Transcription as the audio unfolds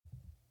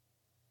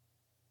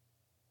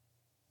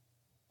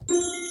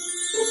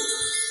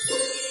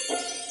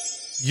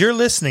You're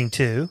listening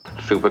to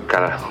Super,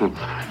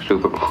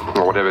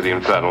 or whatever the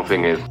infernal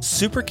thing is.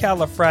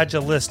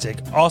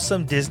 Supercalifragilistic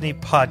Awesome Disney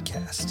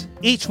Podcast.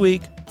 Each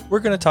week, we're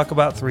going to talk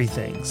about three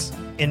things.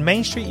 In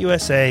Main Street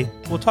USA,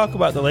 we'll talk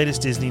about the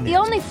latest Disney news. The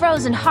only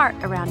frozen heart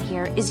around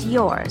here is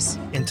yours.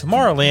 In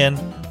Tomorrowland,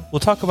 we'll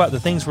talk about the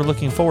things we're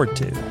looking forward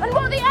to. And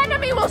what the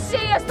enemy will see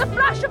is the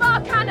flash of our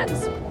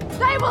cannons.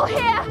 They will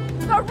hear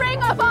the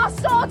ring of our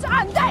swords,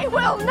 and they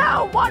will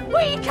know what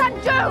we can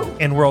do.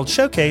 And World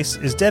Showcase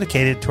is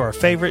dedicated to our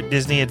favorite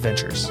Disney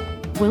adventures.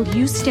 Will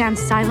you stand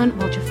silent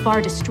while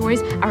Jafar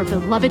destroys our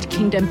beloved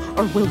kingdom,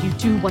 or will you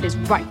do what is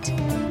right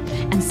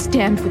and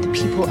stand with the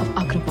people of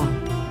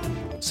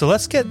Agrabah? So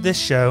let's get this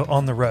show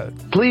on the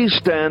road. Please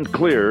stand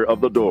clear of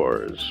the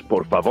doors.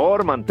 Por favor,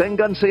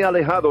 manténganse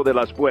alejado de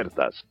las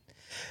puertas.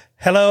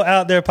 Hello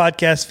out there,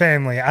 podcast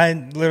family.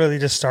 I'm literally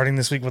just starting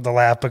this week with a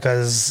laugh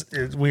because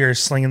we are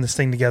slinging this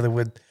thing together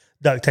with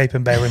duct tape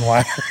and baling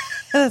wire.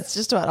 That's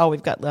just about all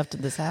we've got left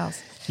in this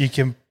house. You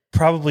can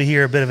probably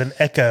hear a bit of an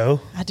echo.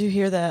 I do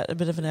hear that, a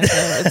bit of an echo.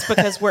 It's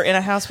because we're in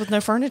a house with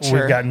no furniture.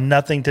 We've got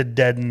nothing to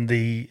deaden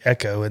the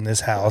echo in this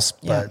house.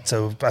 But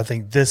so I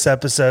think this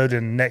episode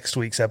and next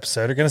week's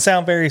episode are going to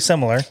sound very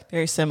similar.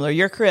 Very similar.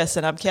 You're Chris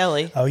and I'm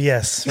Kelly. Oh,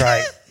 yes,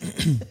 right.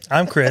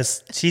 I'm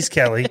Chris. She's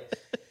Kelly.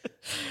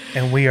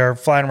 And we are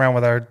flying around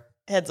with our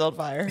heads on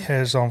fire.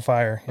 Heads on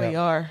fire. We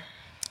are.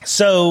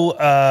 So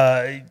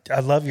I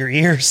love your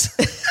ears.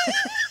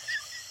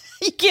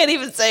 You can't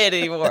even say it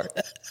anymore.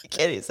 You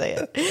can't even say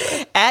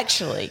it.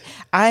 Actually,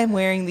 I am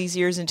wearing these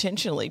ears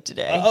intentionally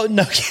today. Oh,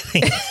 no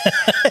kidding.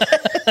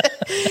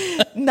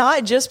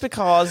 Not just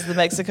because the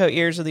Mexico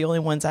ears are the only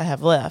ones I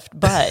have left,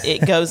 but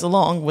it goes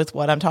along with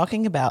what I'm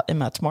talking about in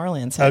my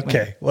Tomorrowland segment.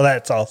 Okay. Well,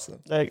 that's awesome.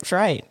 That's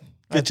right.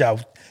 Good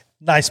job.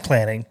 Nice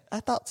planning. I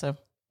thought so.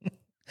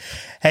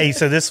 Hey,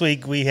 so this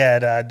week we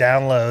had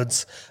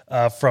downloads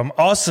from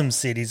awesome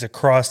cities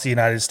across the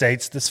United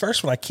States. This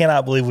first one, I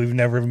cannot believe we've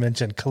never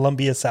mentioned,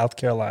 Columbia, South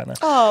Carolina.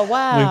 Oh,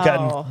 wow. We've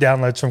gotten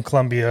downloads from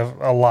Columbia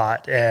a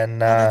lot.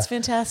 And that's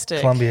fantastic.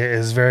 Columbia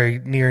is very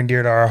near and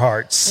dear to our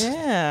hearts.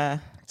 Yeah.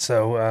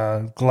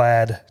 So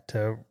glad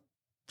to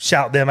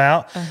shout them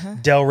out.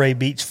 Delray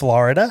Beach,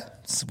 Florida,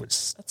 which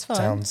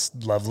sounds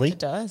lovely. It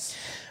does.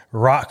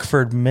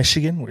 Rockford,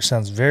 Michigan, which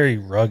sounds very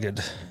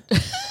rugged.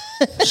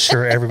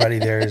 Sure, everybody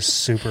there is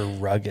super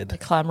rugged. They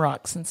climb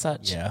rocks and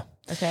such. Yeah.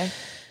 Okay.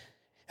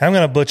 I'm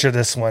going to butcher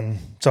this one,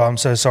 so I'm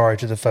so sorry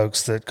to the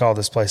folks that call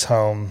this place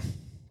home.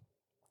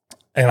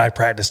 And I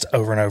practiced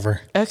over and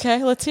over.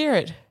 Okay, let's hear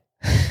it.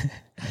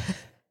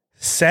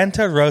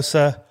 Santa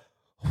Rosa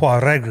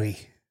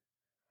Huaregri.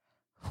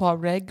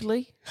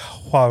 Huaregli?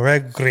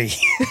 Huaregri.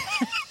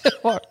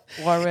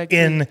 Huaregli.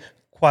 In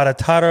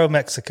Querétaro,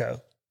 Mexico.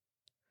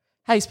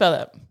 How you spell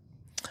that?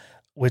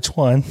 Which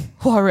one?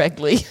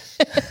 Huaregli.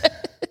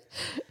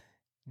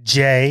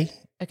 J.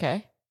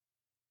 Okay.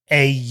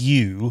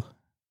 Auregui.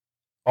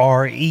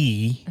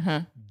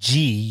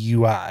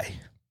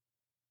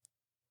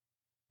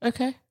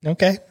 Okay.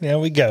 Okay, there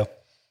we go.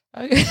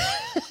 Okay.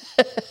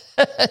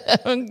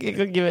 I'm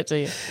gonna give it to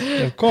you.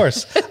 Of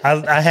course.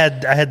 I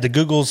had the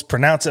Googles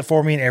pronounce it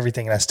for me and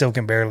everything, and I still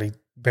can barely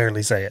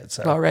say it.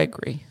 So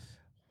Huaregui.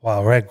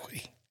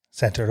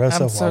 Santa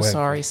Rosa. I'm so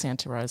sorry,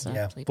 Santa Rosa.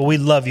 Yeah, but we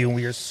love you, and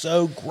we are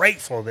so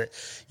grateful that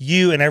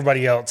you and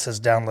everybody else has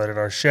downloaded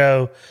our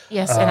show.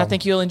 Yes, and I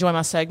think you'll enjoy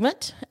my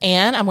segment.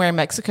 And I'm wearing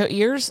Mexico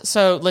ears,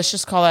 so let's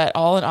just call that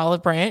all an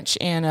olive branch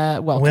and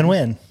welcome.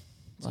 Win-win.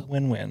 It's a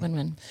win-win.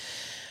 Win-win.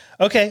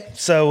 Okay,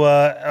 so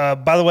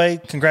by the way,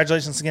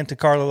 congratulations again to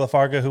Carla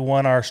Lafarga, who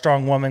won our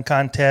Strong Woman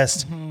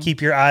contest.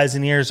 Keep your eyes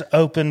and ears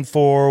open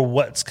for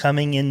what's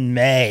coming in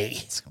May.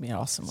 It's going to be an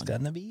awesome one. It's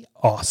going to be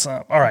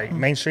awesome. All right,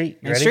 Main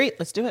Street, Main ready? Street,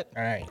 let's do it.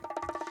 All right.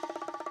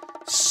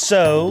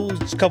 So,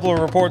 a couple of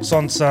reports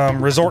on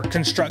some resort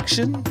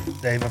construction.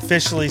 They've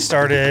officially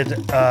started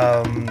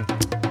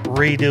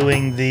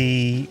redoing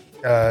the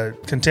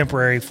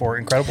contemporary for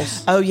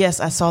Incredibles. Oh, yes,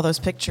 I saw those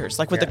pictures,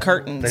 like with the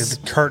curtains.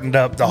 They've curtained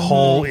up the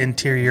whole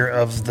interior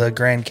of the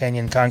Grand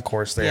Canyon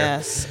Concourse there.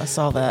 Yes, I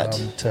saw that.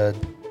 To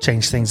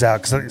change things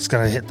out because it's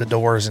going to hit the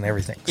doors and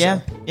everything.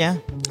 Yeah, yeah.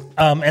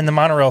 And the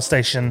monorail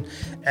station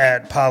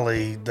at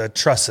Poly, the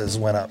trusses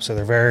went up, so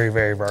they're very,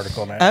 very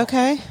vertical now.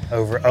 Okay.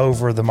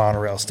 Over the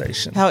monorail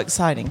station. How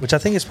exciting. Which I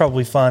think is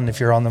probably fun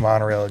if you're on the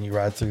monorail and you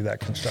ride through that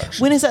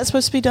construction. When is that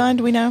supposed to be done?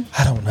 Do we know?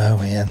 I don't know,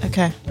 man.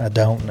 Okay. I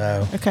don't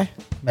know. Okay.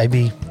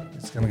 Maybe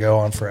it's going to go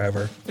on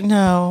forever.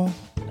 No.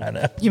 I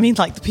know. You mean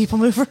like the People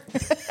Mover?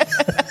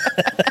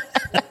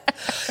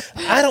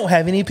 I don't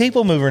have any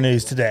People Mover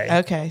news today.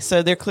 Okay,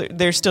 so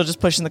they're still just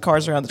pushing the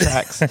cars around the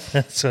tracks.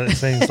 That's what it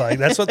seems like.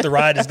 That's what the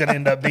ride is going to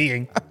end up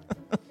being.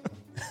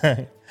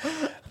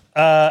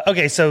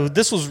 Okay, so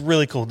this was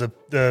really cool.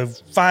 The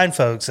fine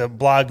folks at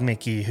Blog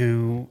Mickey,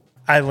 who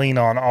I lean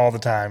on all the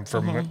time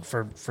for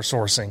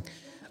sourcing,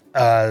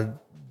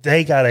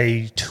 they got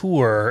a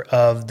tour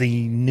of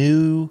the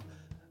new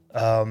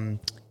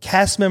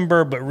cast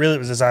member, but really it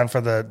was designed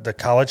for the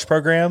college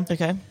program.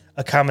 Okay.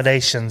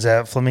 Accommodations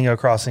at Flamingo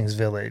Crossings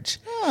Village.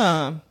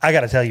 I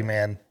got to tell you,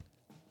 man,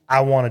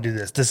 I want to do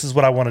this. This is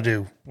what I want to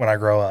do when I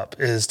grow up,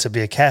 is to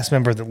be a cast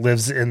member that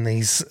lives in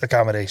these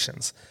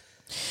accommodations.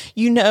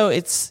 You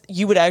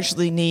would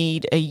actually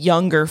need a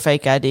younger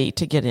fake ID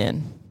to get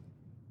in.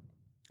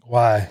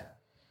 Why?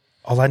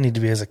 All I need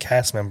to be is a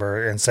cast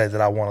member and say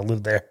that I want to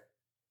live there.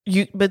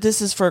 But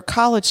this is for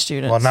college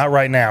students. Well, not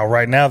right now.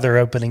 Right now, they're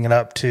opening it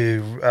up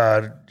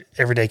to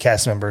everyday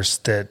cast members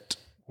that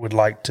would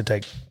like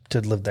to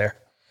live there.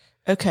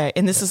 Okay,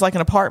 and this is like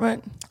an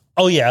apartment?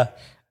 Oh, yeah.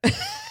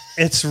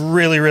 It's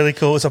really, really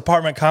cool. It's an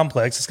apartment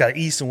complex. It's got an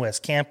east and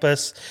west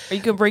campus. Are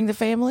you going to bring the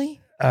family?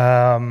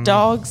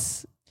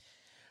 Dogs?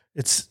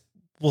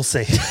 We'll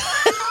see.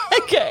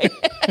 Okay.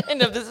 I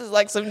know this is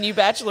like some new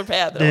bachelor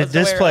pad.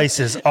 This place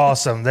is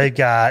awesome. They've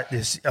got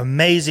this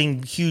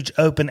amazing, huge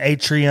open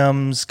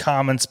atriums,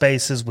 common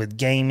spaces with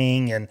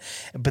gaming,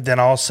 but then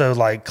also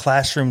like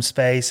classroom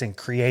space and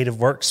creative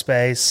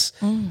workspace.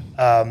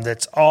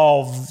 That's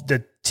all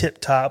the tip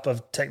top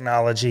of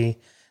technology.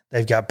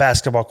 They've got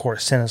basketball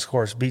courts, tennis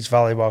courts, beach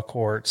volleyball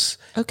courts,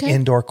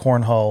 indoor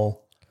cornhole.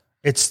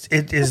 It's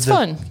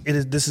fun.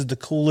 This is the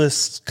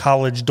coolest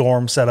college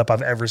dorm setup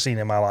I've ever seen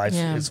in my life.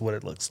 Yeah. Is what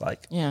it looks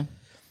like. Yeah.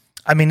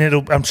 I mean,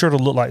 I'm sure it'll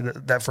look like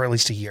that for at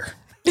least a year.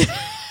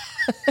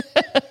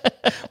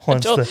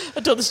 Until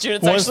the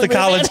students once the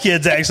college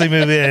kids actually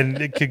move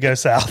in, it could go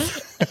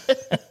south.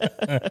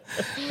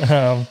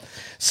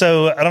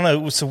 So I don't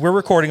know. So we're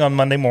recording on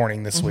Monday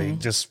morning this week,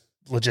 just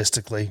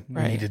logistically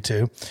we needed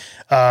to.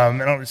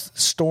 And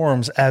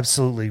storms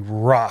absolutely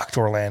rocked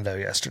Orlando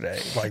yesterday.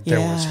 Like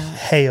there was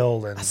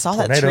hail and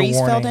tornado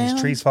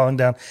warnings, trees falling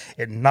down.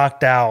 It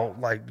knocked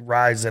out like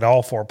rides at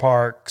all 4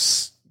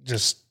 parks.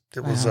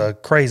 It was a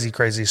crazy,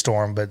 crazy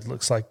storm, but it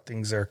looks like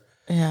things are.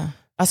 Yeah.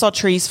 I saw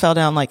trees fell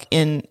down like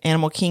in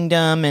Animal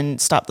Kingdom and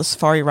stopped the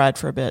safari ride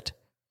for a bit.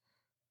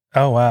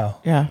 Oh, wow.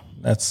 Yeah.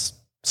 That's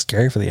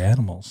scary for the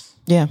animals.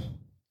 Yeah.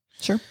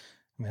 Sure.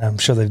 I mean, I'm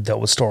sure they've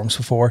dealt with storms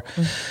before.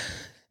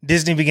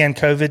 Disney began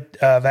COVID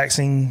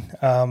vaccine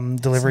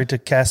delivery to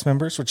cast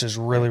members, which is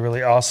really,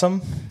 really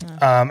awesome.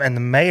 And the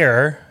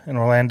mayor in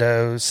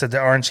Orlando said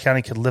that Orange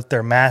County could lift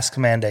their mask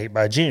mandate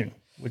by June,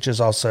 which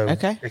is also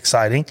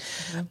exciting.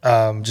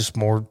 Just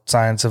more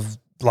signs of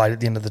light at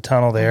the end of the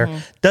tunnel there.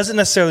 Doesn't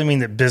necessarily mean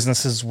that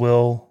businesses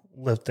will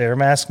lift their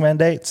mask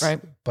mandates,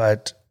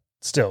 but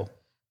still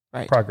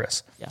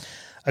progress. Yeah.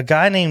 A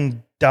guy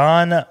named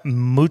Don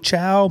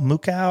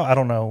Mukow. I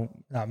don't know.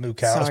 Not Mukow.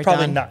 Sorry, it's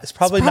probably Don. not. It's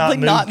probably not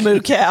not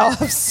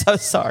Mukow. I'm so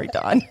sorry,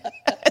 Don.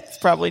 It's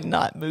probably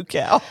not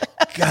Mukow.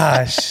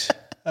 Gosh,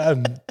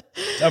 I'm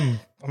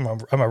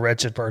a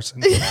wretched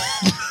person.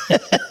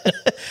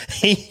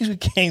 He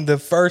became the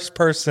first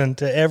person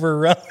to ever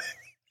run.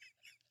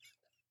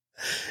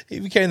 He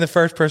became the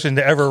first person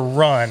to ever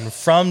run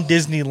from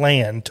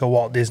Disneyland to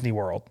Walt Disney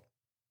World.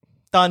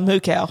 Don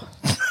Mukow.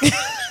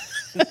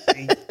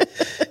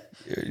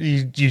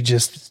 You're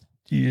just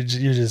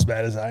as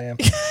bad as I am.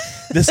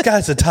 This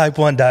guy's a type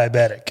 1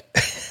 diabetic.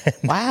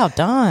 Wow,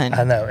 Don.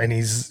 I know, and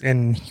he's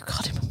in. You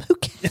called him a Mukow.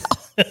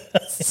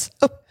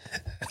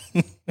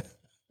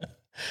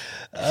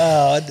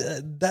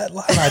 That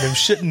line item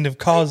shouldn't have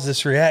caused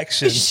this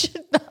reaction. We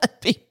should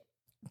not be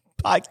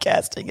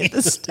podcasting at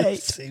this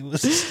state.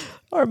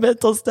 Our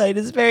mental state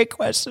is very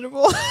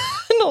questionable.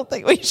 I don't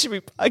think we should be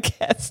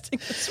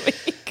podcasting this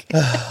week.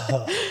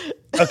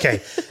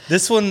 Okay,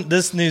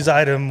 this news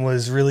item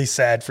was really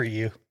sad for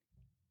you.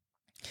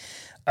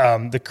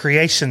 The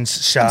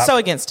Creations Shop. I'm so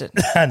against it.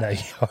 I know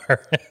you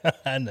are.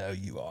 I know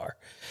you are.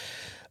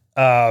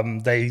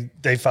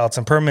 They filed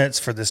some permits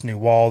for this new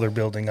wall they're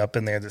building up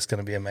in there that's going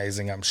to be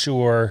amazing, I'm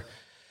sure.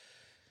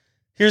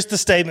 Here's the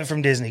statement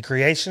from Disney.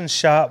 Creations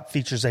Shop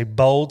features a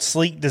bold,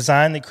 sleek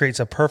design that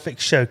creates a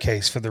perfect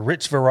showcase for the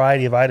rich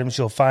variety of items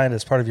you'll find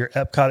as part of your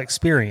Epcot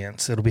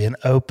experience. It'll be an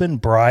open,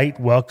 bright,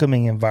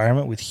 welcoming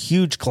environment with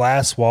huge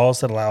glass walls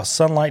that allow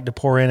sunlight to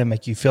pour in and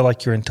make you feel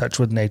like you're in touch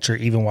with nature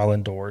even while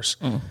indoors.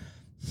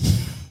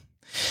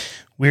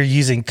 We're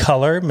using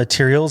color,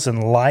 materials,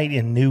 and light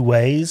in new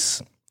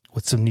ways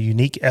with some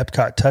unique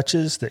Epcot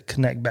touches that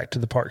connect back to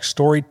the park's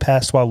storied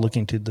past while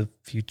looking to the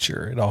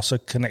future. It also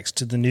connects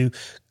to the new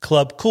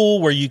Club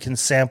Cool, where you can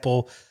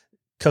sample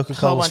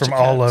Coca-Colas from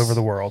all over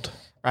the world.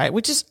 Right,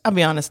 which is, I'll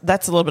be honest,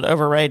 that's a little bit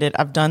overrated.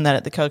 I've done that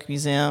at the Coke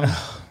Museum.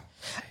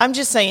 I'm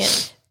just saying,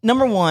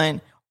 number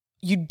one,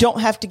 you don't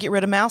have to get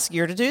rid of Mouse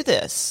Gear to do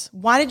this.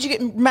 Why did you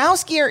get...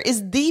 Mouse Gear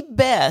is the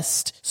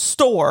best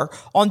store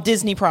on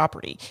Disney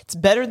property. It's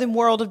better than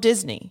World of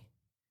Disney.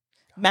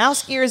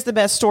 Mouse Gear is the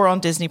best store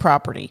on Disney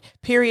property.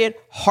 Period.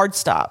 Hard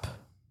stop.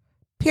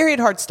 Period.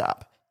 Hard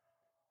stop.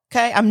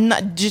 Okay? I'm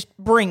not... Just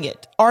bring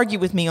it. Argue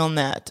with me on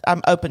that.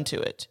 I'm open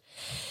to it.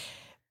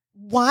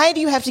 Why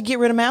do you have to get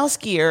rid of Mouse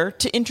Gear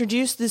to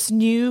introduce this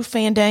new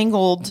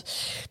fandangled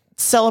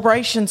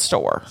celebration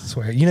store? I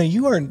swear,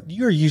 you are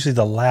usually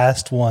the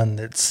last one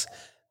that's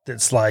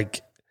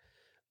like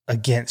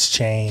against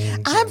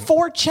change. I'm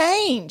for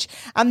change.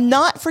 I'm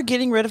not for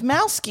getting rid of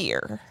Mouse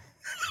Gear.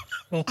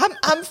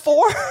 I'm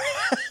for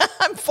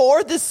I'm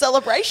for this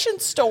celebration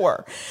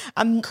store.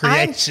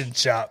 Creation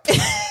Shop.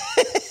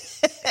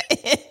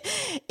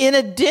 in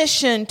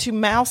addition to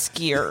mouse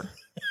gear.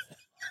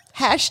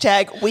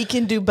 Hashtag we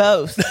can do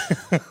both.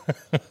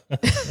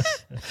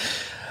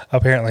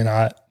 Apparently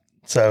not.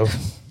 So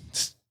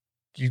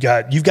you've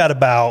got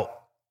about,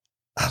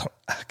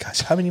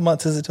 how many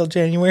months is it till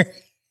January?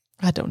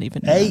 I don't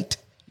even know. 8.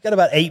 You got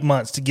about 8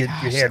 months to get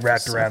your head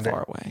wrapped so around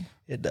far it. away.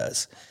 It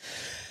does.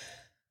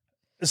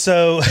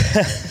 So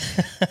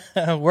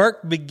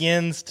work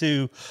begins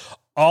to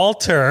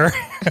alter,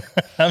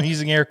 I'm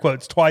using air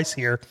quotes twice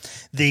here,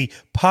 the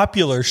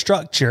popular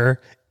structure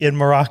in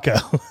Morocco.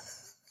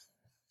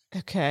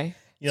 Okay.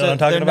 You know what I'm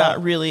talking they're about?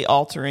 not really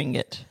altering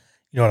it.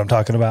 You know what I'm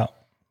talking about?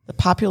 The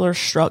popular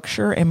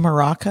structure in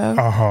Morocco?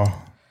 Uh-huh.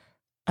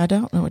 I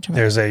don't know what you're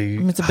There's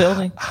it's a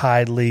building.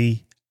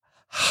 highly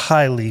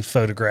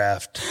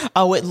photographed.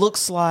 Oh, it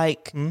looks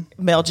like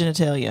male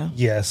genitalia.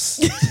 Yes.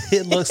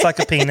 It looks like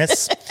a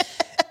penis.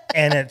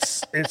 And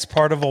it's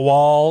part of a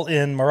wall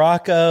in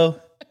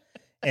Morocco.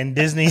 And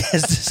Disney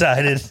has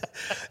decided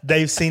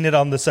they've seen it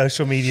on the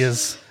social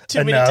medias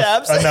Too many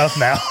times. Enough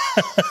now.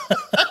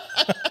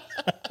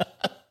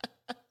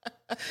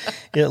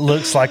 It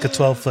looks like a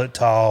 12-foot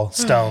tall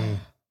stone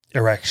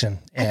erection.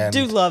 And I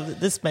do love that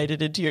this made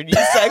it into your news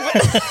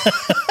segment.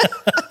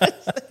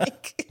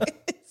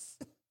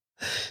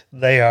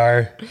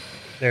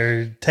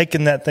 they're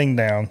taking that thing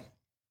down,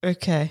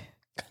 Okay.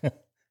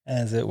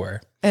 as it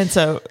were. And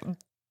so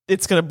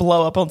it's going to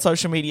blow up on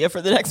social media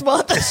for the next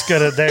month. It's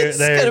gonna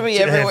gonna be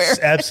everywhere. It's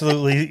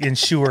absolutely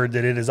ensured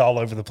that it is all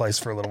over the place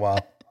for a little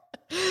while.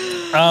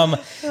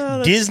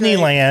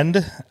 Disneyland.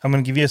 Great. I'm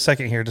going to give you a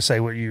second here to say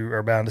what you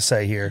are bound to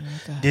say here.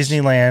 Oh,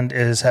 Disneyland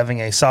is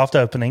having a soft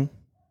opening,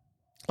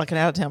 like an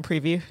out of town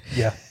preview.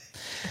 Yeah,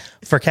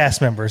 for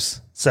cast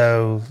members.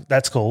 So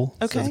that's cool.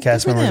 Okay, so the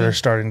cast members are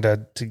starting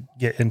to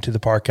get into the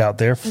park out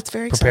there. That's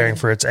very preparing exciting.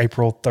 for its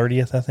April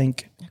 30th, I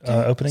think,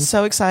 opening.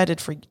 So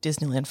excited for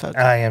Disneyland folks.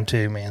 I am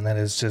too, man. That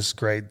is just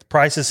great. The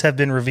prices have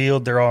been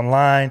revealed. They're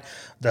online.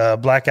 The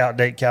blackout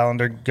date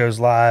calendar goes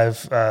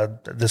live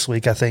this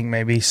week, I think,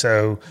 maybe.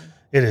 So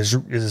it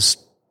is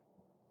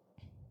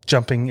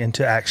jumping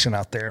into action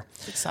out there.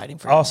 It's exciting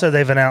for Also,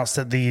 they've announced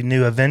that the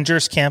new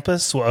Avengers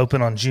campus will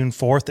open on June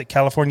 4th at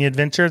California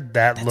Adventure.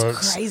 That's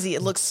looks crazy.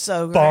 It looks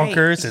so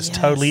bonkers. Great. It's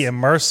totally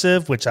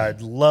immersive, which I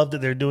love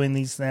that they're doing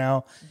these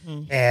now.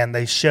 Mm-hmm. And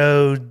they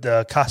showed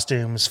the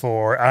costumes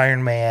for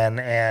Iron Man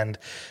and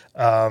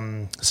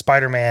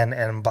Spider-Man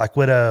and Black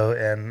Widow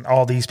and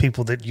all these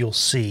people that you'll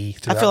see.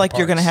 I feel like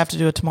you're going to have to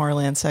do a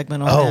Tomorrowland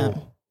segment on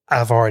them.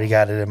 I've already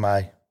got it in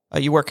my... Are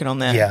you working on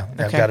that? Yeah,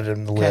 okay. I've got it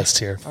in the list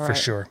here all for right.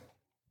 sure.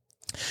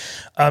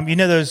 You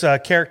know those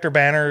character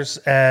banners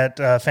at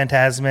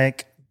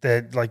Fantasmic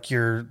that like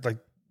you're like...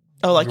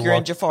 Oh, like you're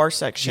in Jafar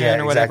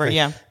section or whatever. Exactly.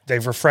 Yeah.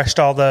 They've refreshed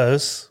all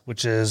those,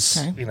 which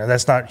is,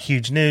 that's not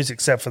huge news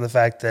except for the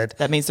fact that...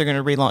 That means they're going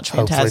to relaunch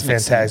Fantasmic. Hopefully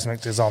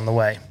Fantasmic is on the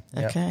way.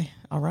 Okay. Yep.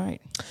 All right.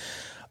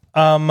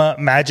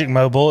 Magic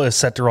Mobile is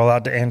set to roll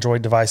out to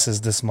Android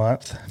devices this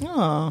month.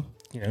 Oh.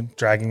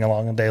 Dragging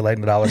along a day late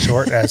and a dollar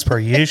short, as per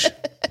usual.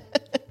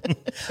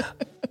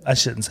 I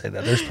shouldn't say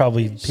that. There's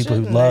probably people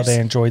who love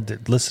Android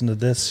that listen to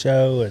this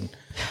show and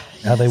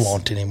now they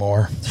won't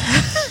anymore.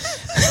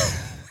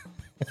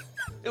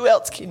 Who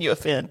else can you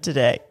offend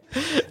today?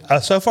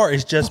 So far,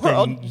 it's just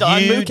been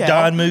Don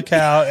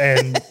Mukow,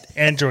 and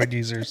Android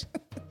users.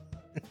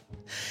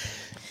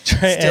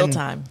 Still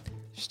time.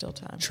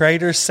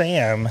 Trader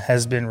Sam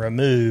has been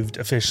removed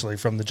officially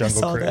from the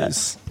Jungle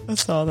Cruise. I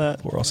saw that.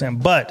 Poor old Sam.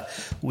 But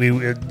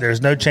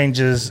there's no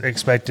changes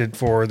expected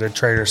for the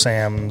Trader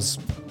Sam's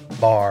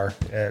bar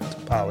at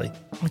Poly.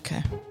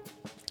 Okay.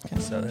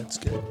 So that's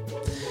good.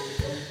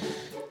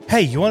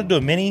 Hey, you want to do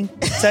a mini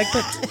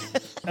segment?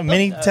 A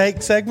mini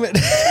take segment?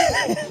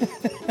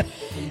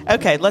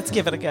 Okay, let's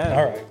give it a go.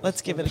 All right.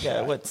 Let's give it a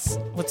go.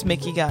 What's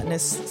Mickey got in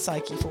his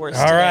psyche for us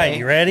All today? right,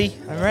 you ready?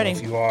 I'm ready.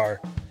 If you are.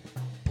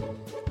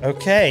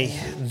 Okay,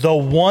 the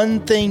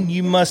one thing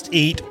you must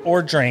eat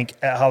or drink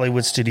at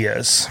Hollywood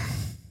Studios.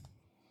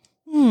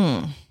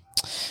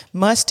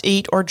 Must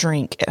eat or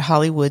drink at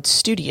Hollywood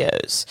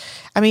Studios.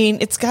 I mean,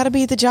 it's got to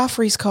be the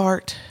Joffrey's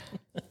cart.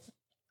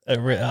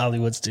 Over at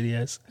Hollywood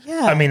Studios?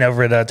 Yeah. I mean,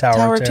 over at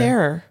Tower of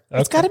Terror. Okay.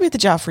 It's got to be the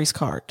Joffrey's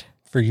cart.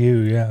 For you,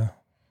 yeah.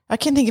 I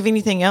can't think of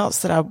anything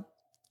else that I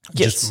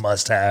just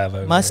must have.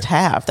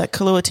 Have. That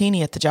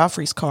Kaluatini at the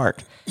Joffrey's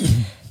cart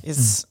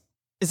is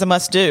a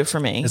must do for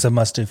me. It's a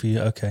must do for you.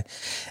 Okay.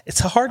 It's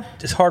hard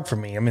for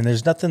me. I mean,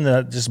 there's nothing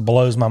that just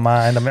blows my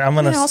mind. I mean, I'm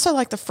going to also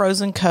like the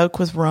frozen Coke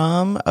with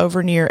rum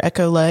over near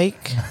Echo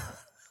Lake.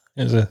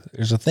 There's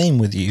a theme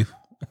with you.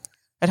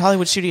 At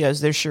Hollywood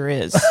Studios, there sure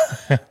is.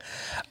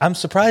 I'm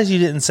surprised you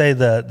didn't say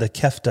the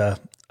Kefta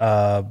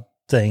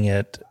thing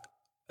at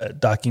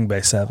Docking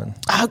Bay 7.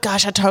 Oh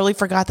gosh, I totally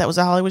forgot that was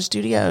at Hollywood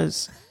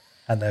Studios.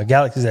 I know.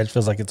 Galaxy's Edge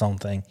feels like its own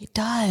thing. It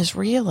does,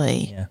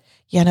 really.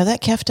 Yeah. No,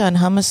 that Kefta and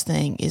hummus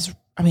thing is,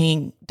 I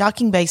mean,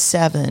 Docking Bay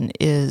 7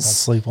 is... Don't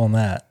sleep on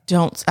that.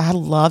 I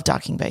love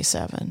Docking Bay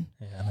 7.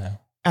 Yeah,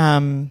 I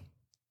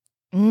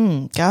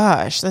know.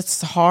 Gosh,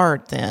 that's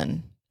hard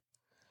then.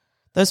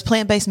 Those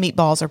plant-based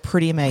meatballs are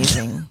pretty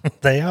amazing.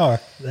 They are.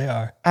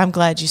 I'm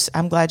glad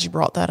you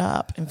brought that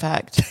up. In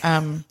fact,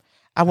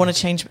 I want to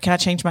change. Can I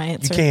change my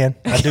answer? You can.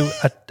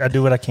 I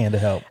do what I can to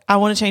help. I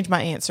want to change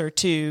my answer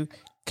to,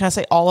 can I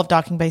say all of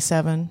Docking Bay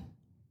 7?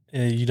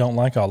 You don't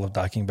like all of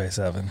Docking Bay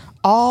 7.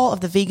 All of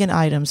the vegan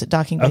items at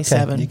Docking Bay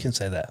 7. You can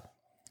say that.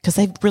 Because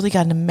they've really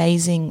got an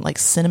amazing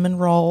cinnamon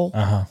roll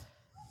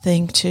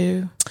thing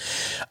too.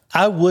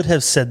 I would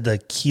have said the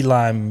key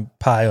lime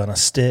pie on a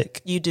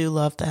stick. You do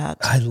love that.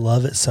 I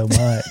love it so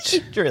much.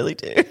 You really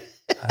do.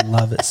 I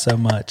love it so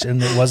much.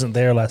 And it wasn't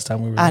there last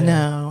time we were there. I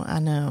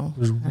know. It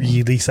was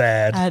really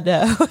sad. I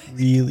know.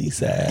 Really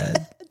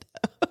sad.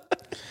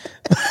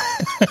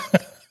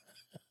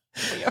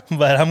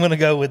 But I'm going to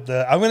go with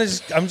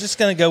I'm just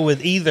going to go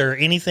with either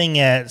anything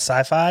at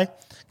Sci-Fi,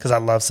 because I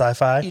love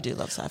Sci-Fi. You do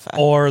love Sci-Fi.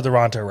 Or the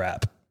Ronto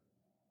wrap.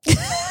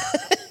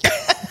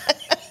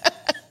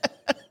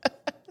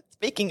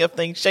 Speaking of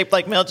things shaped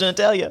like male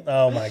genitalia.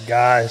 Oh my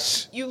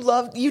gosh. You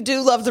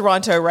do love the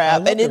Ronto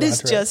wrap, and it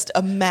is Ronto just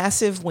a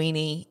massive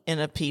weenie in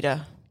a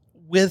pita.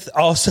 With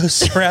also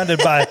surrounded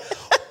by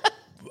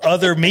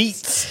other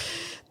meats.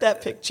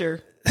 That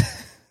picture.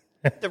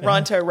 The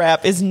Ronto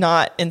wrap is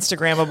not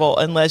Instagrammable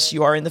unless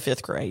you are in the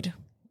 5th grade.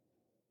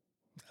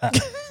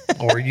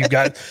 Or you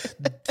got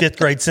 5th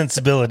grade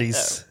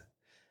sensibilities.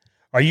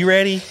 No. Are you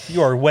ready?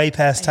 You are way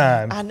past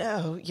time. I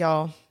know,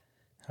 y'all.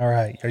 All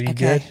right. Are you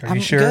good? Are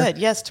you sure? Good.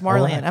 Yes,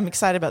 Tomorrowland. Right. I'm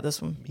excited about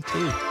this one. Me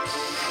too.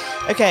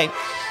 Okay.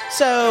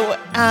 So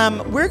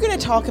we're going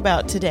to talk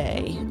about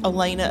today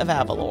Elena of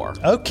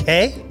Avalor.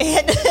 Okay.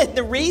 And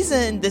the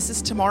reason this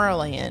is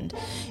Tomorrowland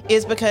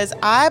is because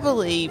I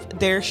believe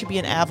there should be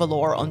an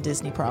Avalor on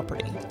Disney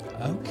property.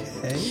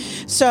 Okay.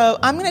 So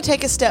I'm going to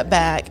take a step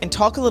back and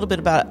talk a little bit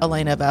about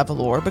Elena of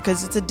Avalor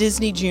because it's a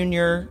Disney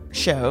Junior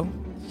show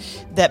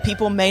that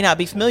people may not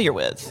be familiar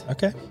with.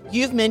 Okay.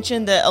 You've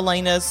mentioned that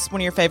Elena's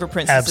one of your favorite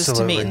princesses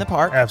to meet in the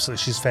park.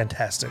 Absolutely. She's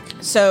fantastic.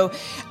 So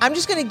I'm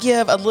just going to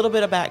give a little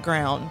bit of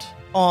background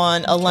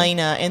on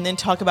Elena and then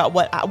talk about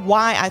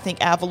why I think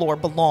Avalor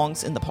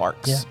belongs in the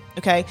parks. Yeah.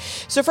 Okay.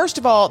 So first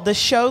of all, the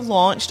show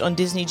launched on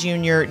Disney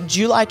Junior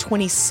July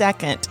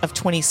 22nd of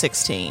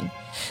 2016,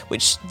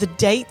 which the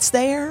dates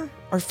there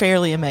are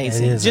fairly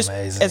amazing. It is just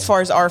amazing. As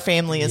far as our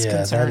family is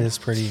concerned. That is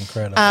pretty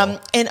incredible.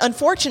 And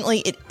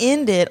unfortunately, it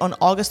ended on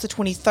August the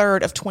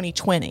 23rd of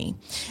 2020.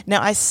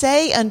 Now, I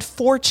say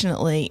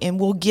unfortunately, and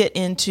we'll get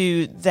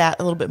into that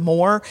a little bit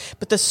more,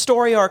 but the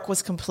story arc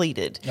was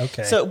completed.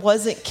 Okay. So it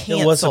wasn't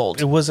canceled.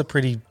 It was a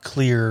pretty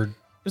clear...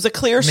 It was a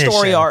clear mission.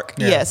 story arc,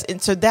 Yeah. yes.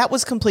 And so that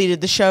was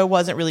completed. The show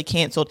wasn't really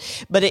canceled,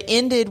 but it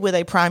ended with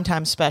a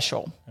primetime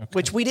special,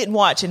 which we didn't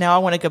watch, and now I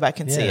want to go back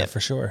and see Yeah, it. for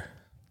sure.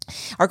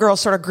 Our girl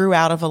sort of grew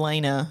out of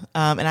Elena,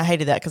 and I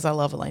hated that because I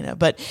love Elena.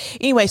 But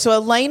anyway, so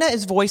Elena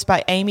is voiced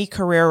by Amy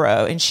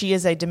Carrero, and she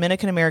is a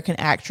Dominican-American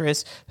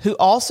actress who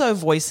also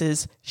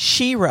voices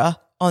She-Ra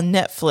on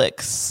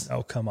Netflix.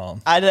 Oh, come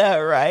on. I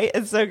know, right?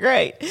 It's so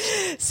great.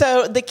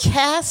 So the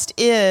cast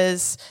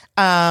is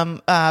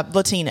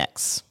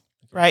Latinx.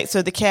 Right.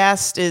 So the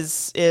cast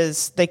is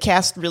they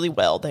cast really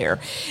well there.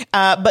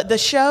 But the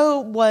show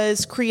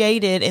was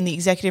created and the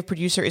executive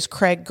producer is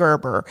Craig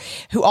Gerber,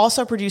 who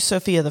also produced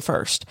Sophia the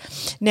First.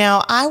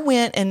 Now, I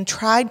went and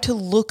tried to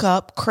look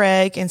up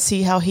Craig and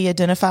see how he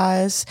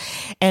identifies.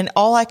 And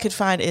all I could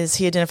find is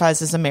he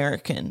identifies as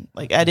American.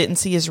 Like I didn't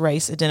see his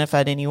race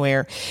identified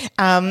anywhere.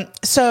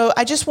 So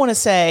I just want to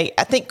say,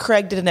 I think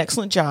Craig did an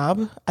excellent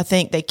job. I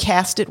think they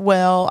cast it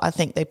well. I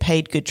think they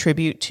paid good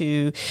tribute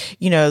to,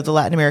 the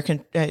Latin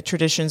American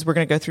traditions. We're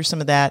going to go through some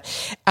of that.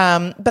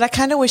 But I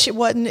kind of wish it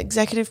wasn't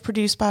executive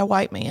produced by a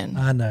white man.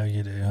 I know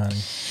you do, honey.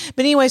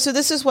 But anyway, so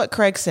this is what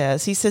Craig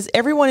says. He says,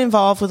 everyone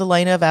involved with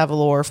Elena of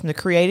Avalor, from the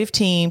creative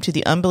team to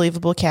the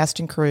unbelievable cast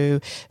and crew,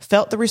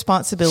 felt the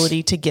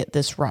responsibility to get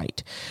this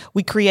right.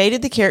 We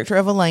created the character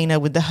of Elena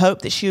with the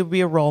hope that she would be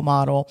a role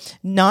model,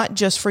 not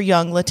just for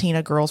young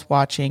Latina girls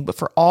watching, but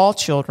for all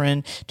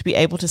children to be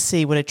able to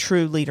see what a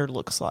true leader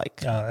looks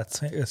like. Oh,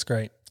 that's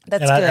great.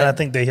 That's good. And I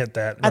think they hit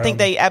that. I think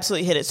they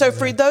absolutely hit it. So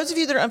for those of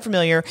you that are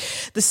unfamiliar,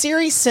 the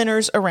series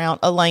centers around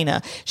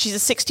Elena. She's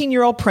a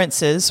 16-year-old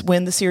princess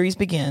when the series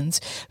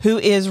begins, who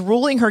is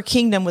ruling her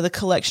kingdom with a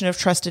collection of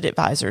trusted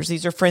advisors.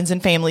 These are friends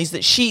and family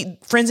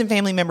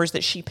members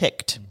that she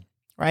picked.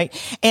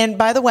 Right. And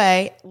by the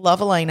way,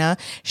 love Elena.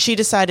 She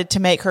decided to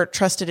make her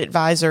trusted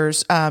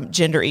advisors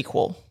gender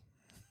equal.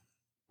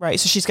 Right.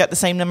 So she's got the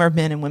same number of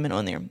men and women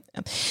on there.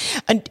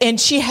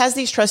 And she has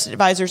these trusted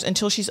advisors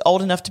until she's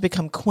old enough to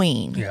become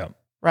queen. Yeah.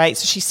 Right.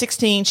 So she's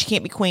 16. She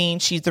can't be queen.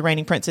 She's the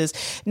reigning princess.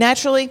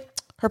 Naturally,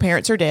 her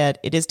parents are dead.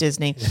 It is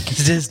Disney.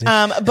 It's Disney.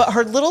 But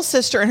her little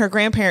sister and her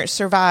grandparents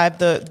survived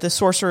the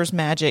sorcerer's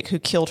magic who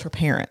killed her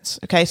parents.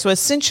 Okay. So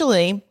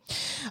essentially,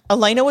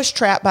 Elena was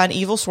trapped by an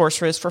evil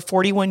sorceress for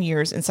 41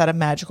 years inside a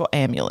magical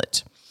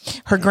amulet.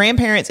 Her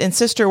grandparents and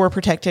sister were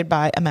protected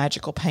by a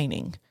magical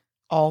painting.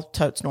 All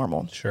totes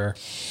normal. Sure.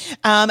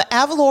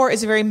 Avalor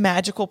is a very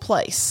magical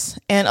place,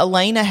 and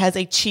Elena has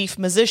a chief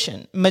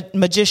magician,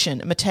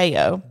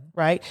 Mateo,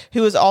 right,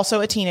 who is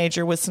also a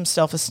teenager with some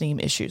self-esteem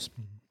issues.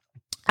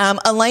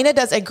 Elena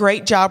does a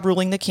great job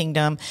ruling the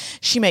kingdom.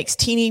 She makes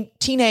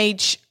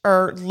teenager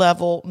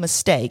level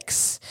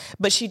mistakes,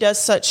 but she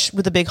does such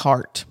with a big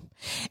heart.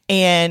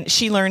 And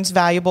she learns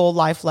valuable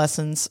life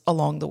lessons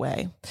along the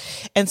way.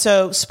 And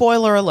so,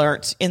 spoiler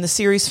alert, in the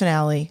series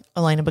finale,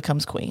 Elena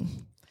becomes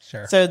queen.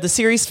 Sure. So the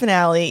series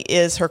finale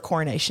is her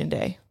coronation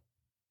day,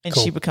 and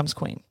she becomes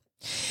queen.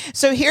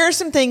 So here are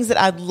some things that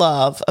I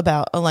love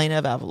about Elena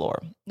of Avalor.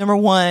 Number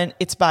one,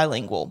 it's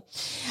bilingual.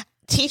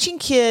 Teaching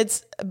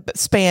kids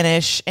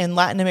Spanish and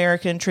Latin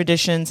American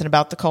traditions and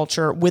about the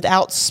culture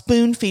without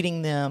spoon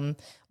feeding them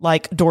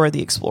like Dora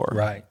the Explorer.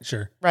 Right.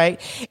 Sure. Right.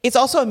 It's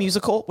also a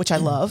musical, which I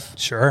love.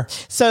 Sure.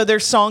 So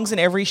there's songs in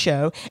every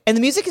show, and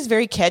the music is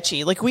very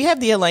catchy. Like we have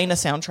the Elena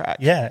soundtrack.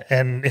 Yeah,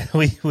 and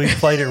we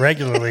played it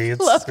regularly.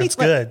 It's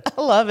good.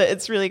 I love it.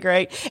 It's really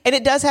great, and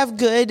it does have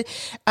good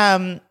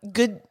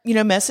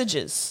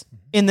messages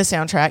in the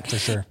soundtrack. For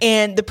sure.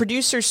 And the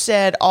producer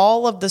said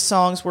all of the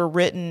songs were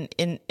written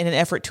in an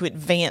effort to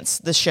advance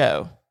the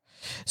show.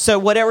 So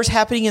whatever's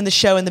happening in the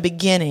show in the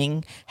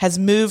beginning has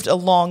moved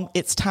along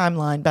its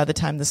timeline by the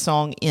time the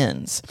song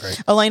ends.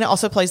 Great. Elena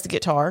also plays the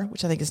guitar,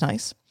 which I think is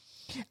nice.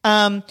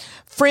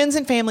 Friends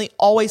and family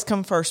always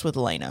come first with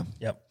Elena.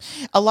 Yep.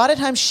 A lot of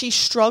times she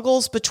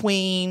struggles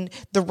between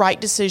the right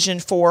decision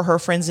for her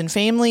friends and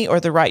family or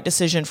the right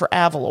decision for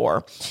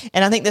Avalor.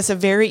 And I think that's a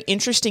very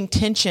interesting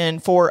tension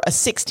for a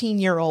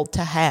 16-year-old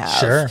to have.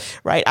 Sure.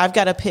 Right? I've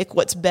got to pick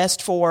what's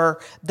best for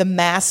the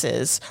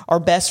masses or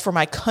best for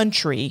my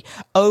country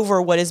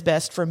over what is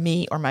best for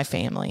me or my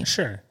family.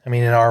 Sure. I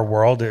mean, in our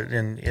world,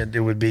 it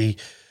would be,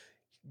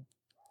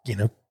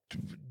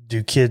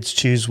 do kids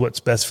choose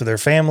what's best for their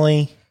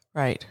family?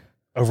 Right.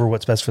 Over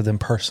what's best for them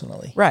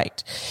personally.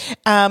 Right.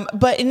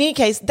 But in any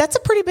case, that's a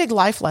pretty big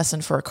life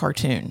lesson for a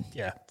cartoon.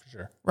 Yeah, for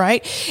sure.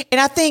 Right. And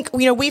I think,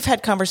 we've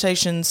had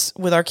conversations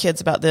with our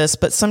kids about this,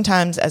 but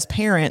sometimes as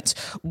parents,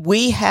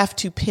 we have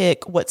to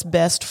pick what's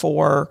best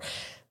for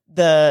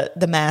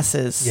the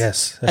masses.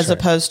 Yes. As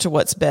opposed to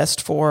what's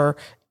best for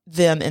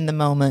them in the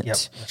moment. Yep,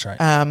 that's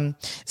right.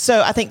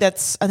 So I think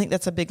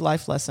that's a big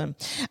life lesson.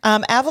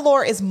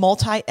 Avalor is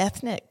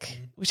multi-ethnic,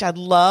 which I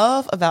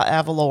love about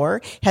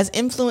Avalor. Has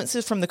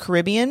influences from the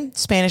Caribbean,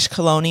 Spanish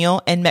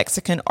colonial, and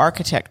Mexican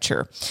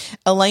architecture.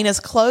 Elena's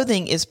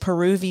clothing is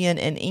Peruvian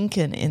and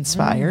Incan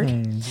inspired.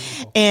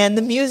 And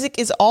the music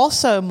is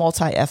also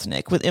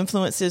multi-ethnic with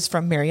influences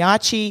from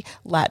mariachi,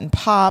 Latin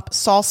pop,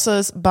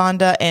 salsas,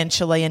 banda, and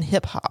Chilean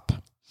hip hop.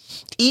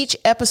 Each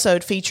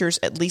episode features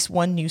at least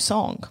one new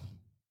song.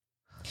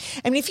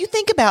 I mean, if you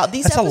think about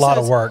these episodes, a lot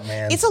of work,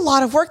 man. It's a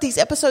lot of work. These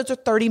episodes are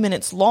 30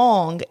 minutes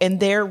long, and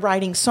they're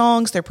writing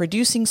songs, they're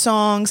producing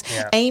songs.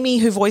 Yeah. Amy,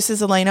 who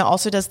voices Elena,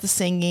 also does the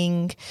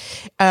singing.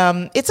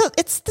 This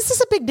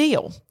is a big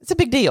deal. It's a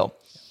big deal.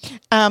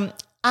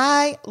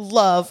 I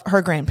love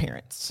her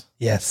grandparents.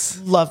 Yes.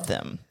 Love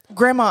them.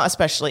 Grandma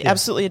especially. Yeah.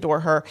 Absolutely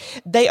adore her.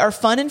 They are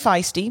fun and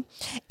feisty,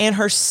 and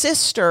her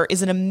sister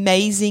is an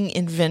amazing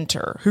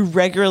inventor who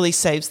regularly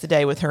saves the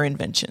day with her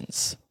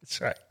inventions. That's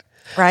right.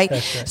 Right.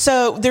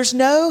 So there's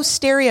no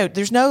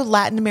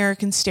Latin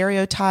American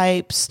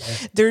stereotypes.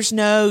 Yeah. There's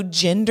no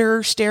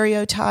gender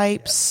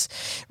stereotypes.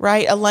 Yeah.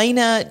 Right.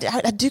 Elena,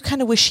 I do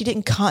kind of wish she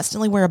didn't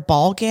constantly wear a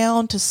ball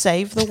gown to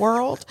save the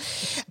world.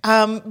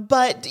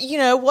 But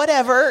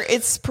whatever,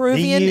 it's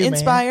Peruvian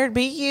inspired.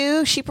 Be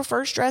you. She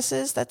prefers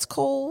dresses. That's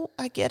cool.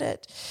 I get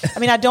it. I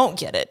mean, I don't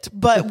get it,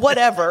 but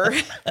whatever.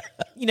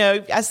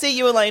 I see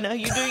you, Elena.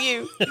 You do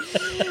you.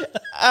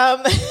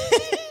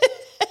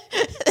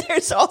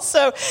 There's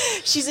also,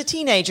 she's a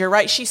teenager,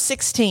 right? She's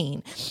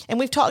 16. And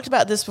we've talked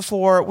about this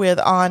before with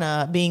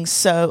Anna being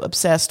so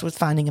obsessed with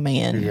finding a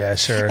man. Yeah,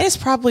 sure. And it's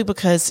probably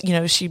because,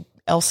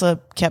 Elsa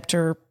kept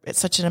her at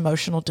such an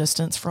emotional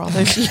distance for all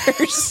those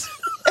years.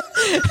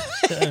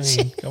 I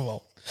mean, come on.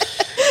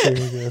 You're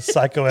going to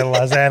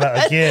psychoanalyze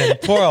Anna again.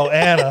 Poor old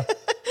Anna.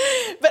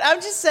 But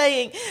I'm just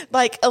saying,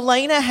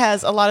 Elena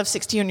has a lot of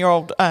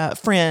 16-year-old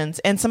friends,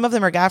 and some of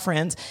them are guy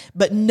friends,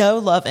 but no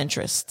love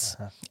interests.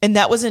 Uh-huh. And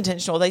that was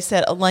intentional. They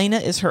said Elena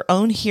is her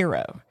own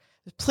hero.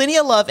 Plenty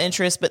of love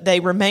interests, but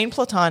they remain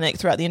platonic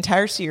throughout the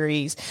entire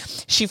series.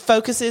 She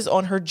focuses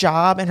on her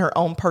job and her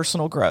own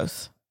personal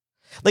growth.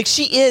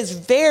 She is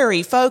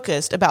very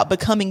focused about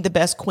becoming the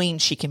best queen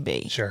she can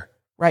be. Sure.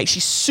 Right?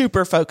 She's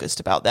super focused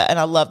about that. And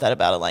I love that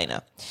about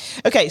Elena.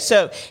 Okay.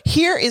 So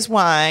here is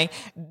why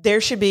there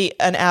should be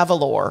an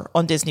Avalor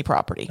on Disney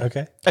property.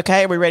 Okay.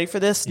 Okay. Are we ready for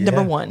this? Yeah.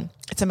 Number one,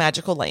 it's a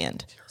magical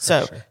land.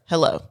 So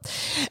hello,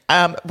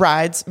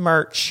 rides,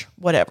 merch,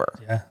 whatever.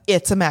 Yeah.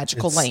 It's a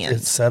magical land.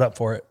 It's set up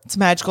for it. It's a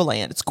magical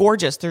land. It's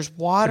gorgeous. There's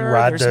water.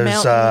 Ride there's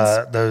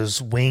mountains.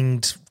 Those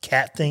winged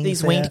cat things.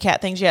 These winged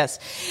cat things. Yes.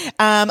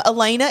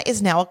 Elena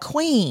is now a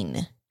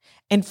queen.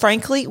 And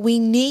frankly, we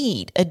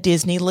need a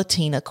Disney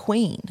Latina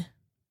queen.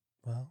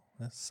 Well,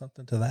 that's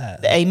something to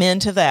that.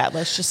 Amen to that.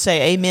 Let's just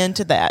say amen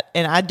to that.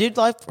 And I did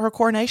like her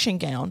coronation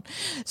gown.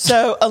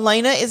 So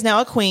Elena is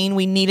now a queen.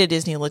 We need a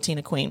Disney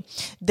Latina queen.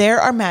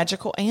 There are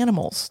magical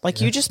animals.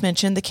 You just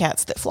mentioned, the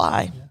cats that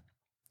fly. Yeah.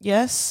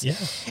 Yes. Yeah.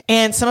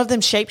 And some of them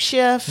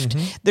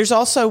shapeshift. There's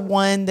also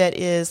one that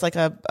is like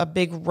a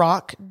big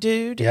rock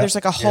dude. Yep. There's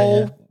like a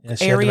whole Yeah,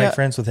 she had to area make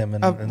friends with him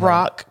of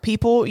rock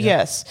people.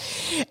 Yes.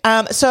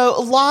 So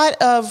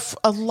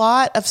a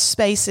lot of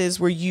spaces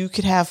where you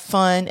could have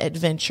fun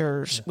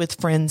adventures with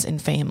friends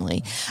and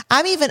family.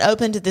 I'm even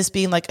open to this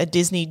being like a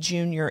Disney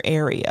Junior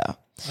area.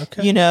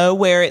 Okay. You know,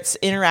 where it's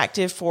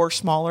interactive for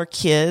smaller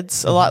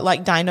kids, a lot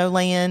like Dino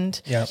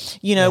Land, Yep.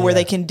 where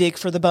they can dig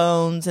for the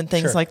bones and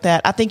things Sure. like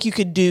that. I think you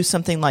could do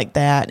something like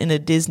that in a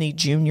Disney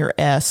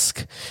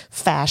Junior-esque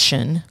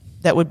fashion.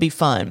 That would be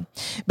fun.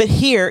 But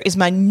here is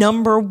my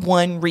number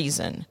one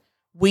reason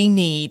we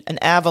need an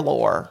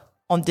Avalor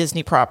on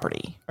Disney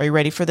property. Are you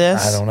ready for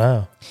this? I don't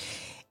know.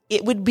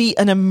 It would be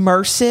an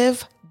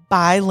immersive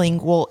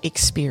bilingual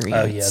experience.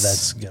 Oh, yeah,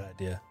 that's a good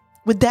idea.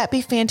 Would that be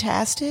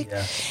fantastic?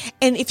 Yeah.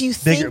 And if you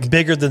think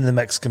Bigger than the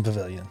Mexican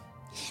Pavilion.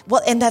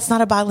 well, and that's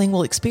not a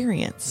bilingual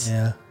experience.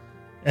 Yeah.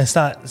 And it's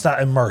not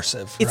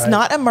immersive. It's right?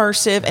 not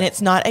immersive and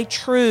it's not a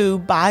true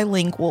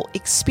bilingual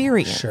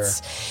experience.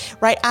 Sure.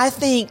 Right? I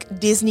think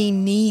Disney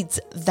needs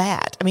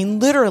that. I mean,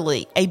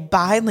 literally a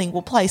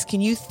bilingual place.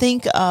 Can you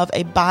think of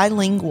a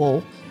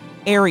bilingual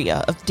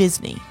area of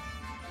Disney?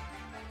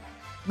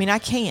 I mean, I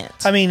can't.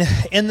 I mean,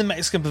 in the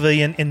Mexican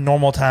Pavilion, in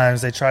normal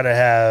times, they try to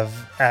have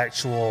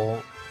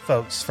actual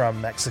folks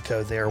from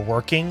Mexico there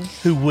working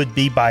who would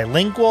be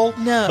bilingual.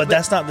 No, but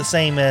that's not the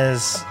same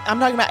as I'm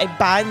talking about a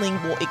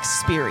bilingual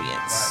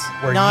experience.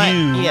 where Not-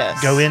 you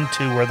yes. go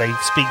into where they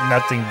speak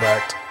nothing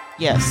but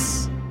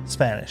Yes.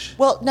 Spanish.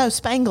 Well, no,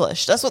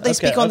 Spanglish. That's what they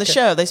Okay, speak on the okay.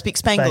 show. They speak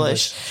Spanglish,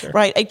 Spanglish, sure.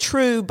 right? A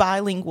true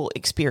bilingual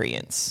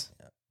experience,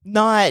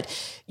 not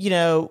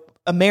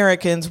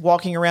Americans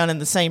walking around in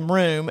the same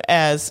room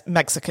as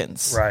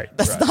Mexicans. Right,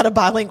 That's right. not a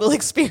bilingual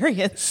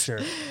experience. Sure.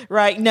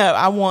 Right? No,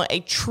 I want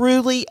a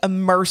truly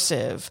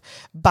immersive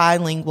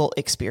bilingual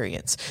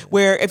experience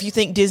where if you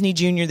think Disney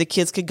Junior, the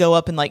kids could go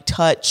up and like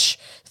touch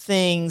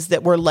things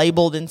that were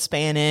labeled in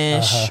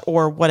Spanish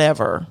or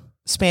whatever,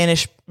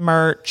 Spanish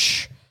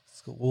merch.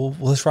 Well,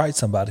 let's write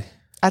somebody.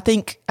 I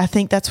think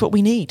that's what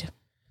we need.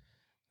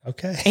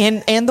 Okay.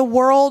 And the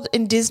world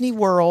in Disney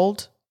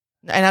World,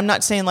 and I'm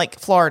not saying like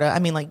Florida, I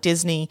mean like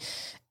Disney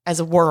as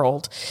a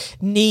world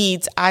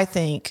needs, I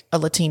think, a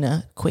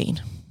Latina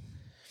queen.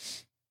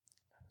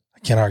 I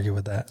can't argue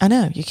with that. I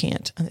know you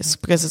can't. It's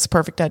because it's a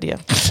perfect idea.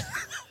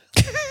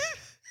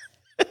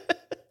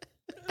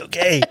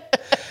 Okay.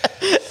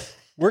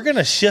 We're going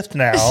to shift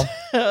now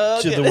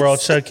to the World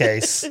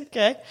Showcase.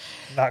 Okay.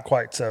 Not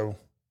quite so.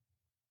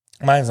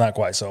 Mine's not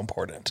quite so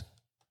important.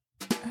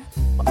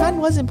 Mine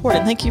was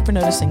important. Thank you for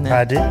noticing that.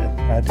 I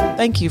did.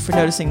 Thank you for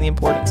noticing the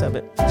importance of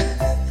it.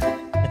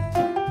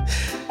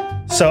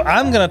 So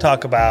I'm going to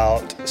talk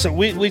about. So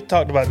we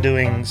talked about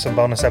doing some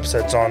bonus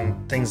episodes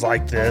on things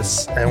like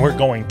this, and we're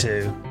going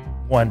to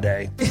one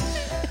day.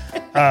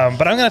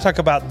 But I'm going to talk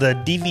about the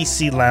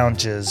DVC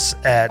lounges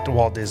at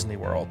Walt Disney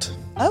World.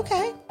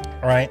 Okay.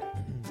 All right.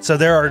 So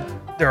there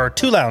are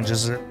two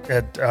lounges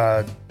at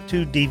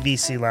two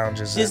DVC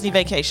lounges. Disney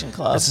Vacation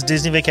Club. This is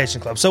Disney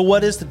Vacation Club. So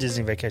what is the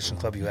Disney Vacation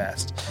Club, you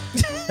asked?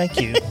 Thank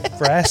you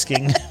for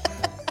asking.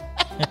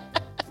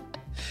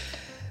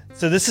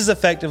 So this is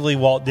effectively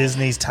Walt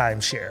Disney's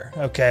timeshare,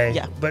 okay?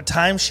 Yeah. But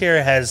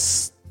timeshare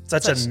has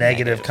such a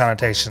negative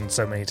connotation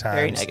so many times.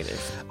 Very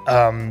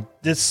negative.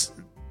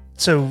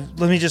 So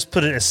let me just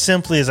put it as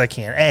simply as I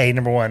can.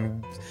 Number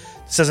one,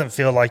 this doesn't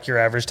feel like your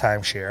average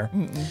timeshare.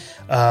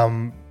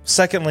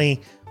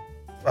 Secondly,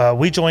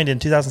 we joined in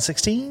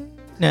 2016.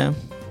 No.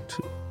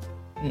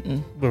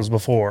 It was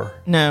before.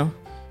 No.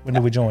 When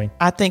did we join?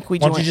 I think we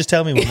Why joined. don't you just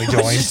tell me when we Why don't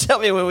you joined? just tell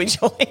me when we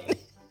joined.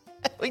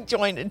 We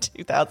joined in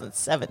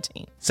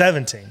 2017.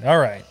 17. All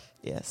right.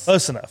 Yes.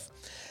 Close enough.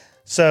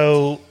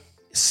 So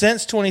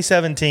since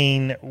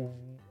 2017,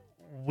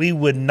 we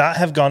would not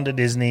have gone to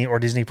Disney or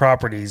Disney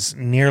properties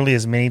nearly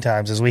as many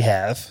times as we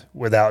have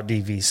without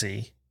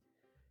DVC.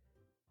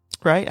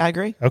 Right. I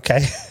agree.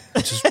 Okay.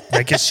 Just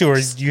making sure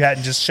you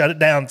hadn't just shut it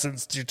down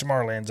since your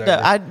Tomorrowland's over.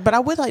 No, but I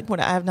would like when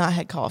I have not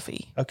had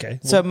coffee. Okay.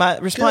 So Well, my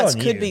good response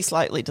on could you. be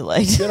slightly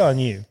delayed. Good on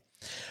you.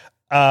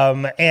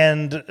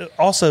 And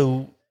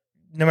also,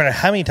 no matter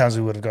how many times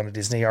we would have gone to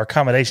Disney, our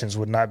accommodations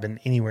would not have been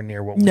anywhere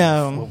near what we've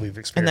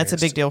experienced. And that's a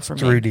big deal for me.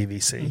 Through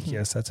DVC.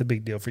 Yes, that's a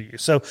big deal for you.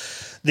 So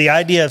the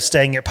idea of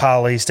staying at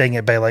Poly, staying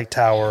at Bay Lake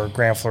Tower,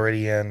 Grand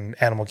Floridian,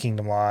 Animal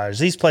Kingdom Lodge,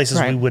 these places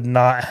we would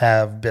not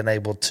have been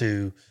able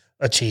to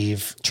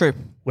achieve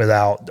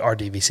without our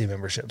DVC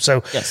membership.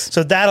 So,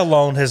 so that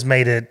alone has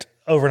made it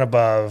over and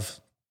above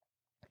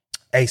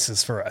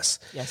aces for us.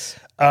 Yes.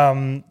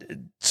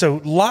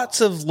 So lots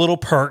of little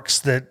perks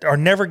that are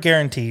never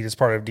guaranteed as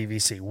part of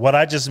DVC. What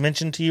I just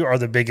mentioned to you are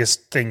the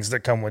biggest things that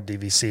come with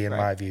DVC in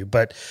my view,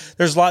 but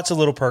there's lots of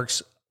little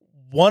perks.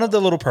 One of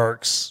the little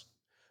perks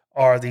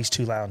are these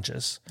two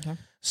lounges. Okay.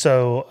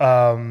 So,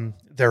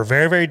 they're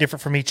very, very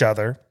different from each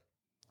other.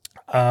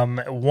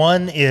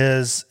 One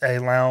is a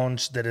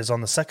lounge that is on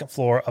the second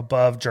floor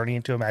above Journey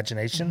into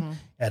Imagination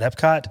at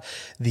Epcot.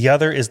 The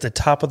other is the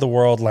Top of the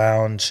World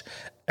lounge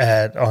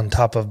on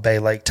top of Bay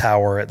Lake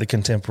Tower at the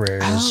Contemporary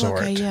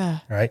Resort. Okay, yeah.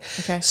 Right.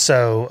 Okay.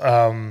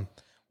 So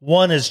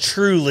one is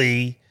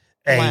truly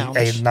a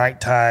Lounge.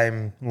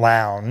 nighttime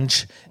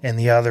lounge, and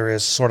the other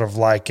is sort of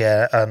like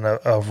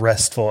a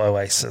restful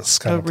oasis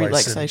kind A of place.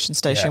 relaxation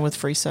station Yeah. with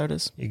free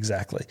sodas.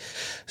 Exactly.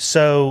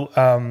 So,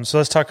 so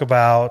let's talk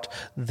about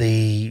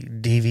the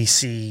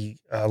DVC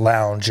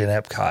lounge in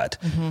Epcot.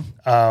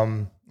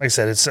 Like I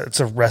said, it's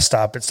a rest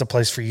stop. It's a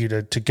place for you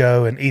to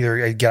go and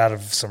either get out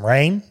of some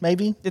rain,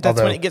 maybe.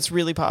 That's when it gets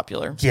really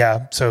popular.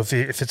 Yeah. So if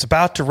it's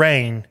about to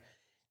rain,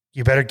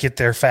 you better get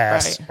there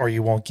fast, Right. or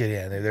you won't get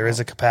in. There is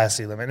a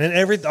capacity limit,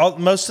 and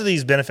most of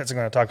these benefits I'm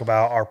going to talk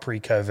about are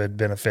pre-COVID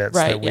benefits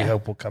Right, that we yeah.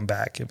 hope will come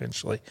back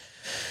eventually.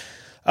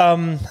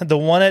 The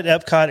one at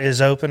Epcot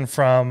is open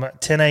from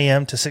 10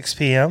 a.m. to 6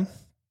 p.m.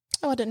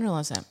 Oh, I didn't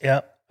realize that.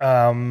 Yep.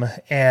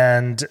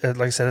 And like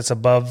I said, it's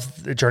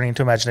above the Journey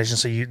into Imagination.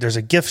 So there's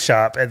a gift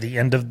shop at the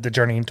end of the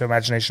Journey into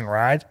Imagination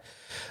ride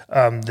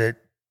that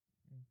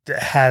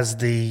has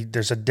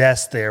there's a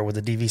desk there with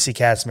a DVC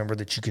cast member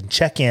that you can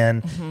check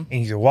in and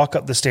either walk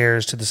up the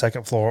stairs to the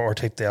second floor or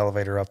take the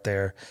elevator up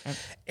there.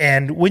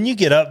 And when you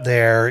get up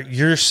there,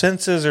 your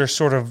senses are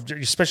sort of,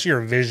 especially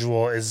your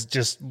visual, is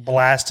just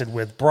blasted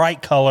with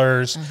bright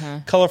colors,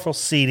 colorful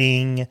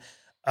seating,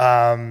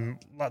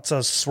 lots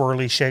of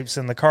swirly shapes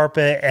in the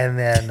carpet, and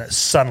then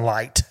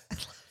sunlight.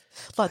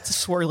 Lots of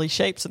swirly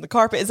shapes in the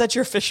carpet. Is that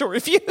your official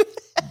review?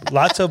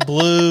 Lots of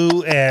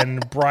blue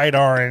and bright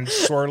orange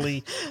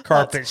swirly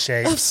carpet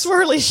shapes.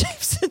 Swirly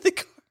shapes in the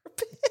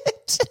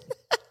carpet.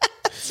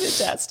 That's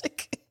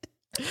fantastic.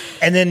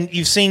 And then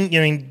you've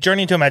seen,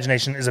 Journey into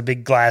Imagination is a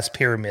big glass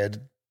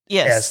pyramid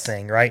Yes.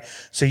 thing, right?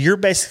 So you're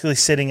basically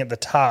sitting at the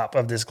top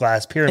of this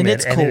glass pyramid,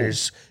 it's cool.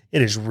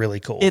 it is really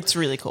cool. It's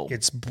really cool.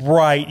 It's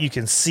bright. You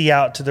can see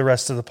out to the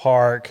rest of the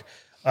park.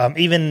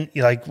 Even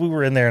like we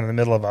were in there in the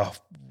middle of a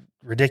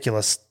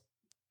ridiculous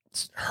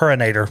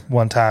hurricane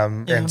one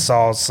time and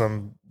saw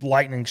some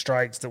lightning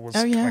strikes that was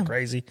kind of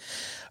crazy.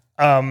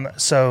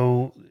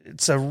 So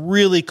it's a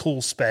really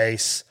cool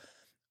space.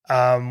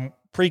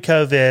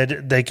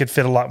 Pre-COVID, they could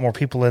fit a lot more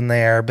people in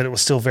there, but it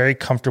was still very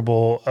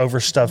comfortable,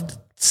 overstuffed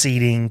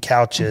seating,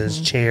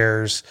 couches,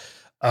 chairs.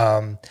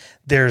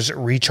 There's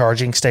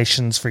recharging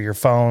stations for your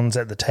phones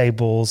at the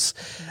tables.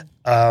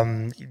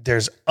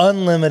 There's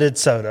unlimited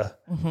soda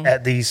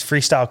at these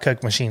Freestyle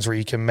Coke machines where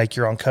you can make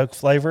your own Coke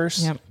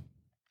flavors. Yep.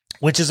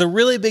 Which is a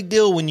really big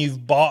deal when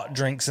you've bought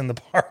drinks in the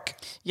park.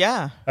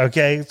 Yeah.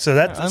 Okay, so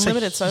that's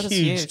Unlimited soda's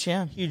huge,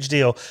 yeah. Huge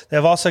deal.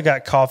 They've also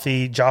got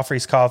coffee,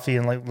 Joffrey's coffee,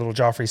 and like little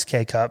Joffrey's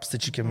K-Cups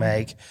that you can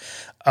make.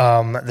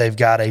 They've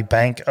got a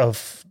bank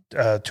of 2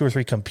 or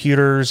 3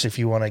 computers if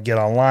you want to get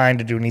online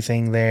to do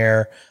anything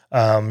there.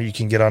 You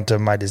can get onto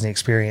My Disney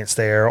Experience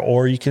there,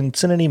 or you can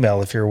send an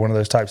email if you're one of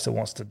those types that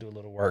wants to do a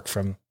little work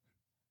from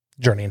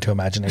Journey into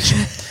Imagination.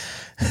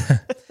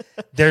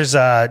 There's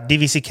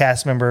DVC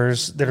cast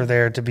members that are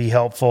there to be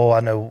helpful.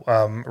 I know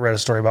read a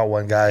story about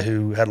one guy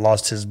who had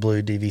lost his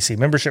blue DVC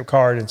membership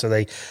card, and so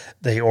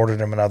they ordered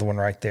him another one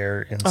right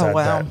there inside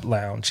that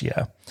lounge.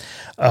 Yeah.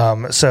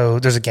 So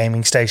there's a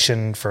gaming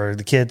station for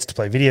the kids to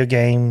play video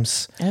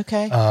games.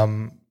 Okay.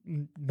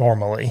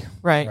 Normally.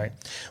 Right.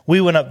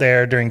 We went up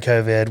there during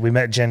COVID. We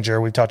met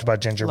Ginger. We've talked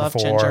about Ginger Love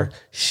before. Ginger.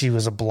 She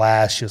was a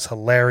blast. She was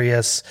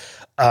hilarious.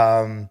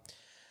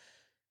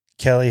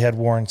 Kelly had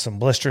worn some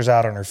blisters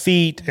out on her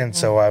feet. And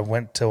so I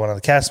went to one of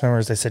the cast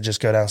members. They said, just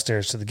go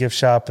downstairs to the gift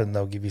shop and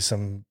they'll give you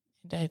some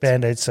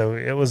Band-Aids. So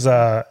it was,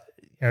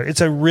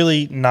 it's a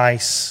really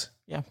nice,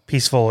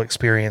 peaceful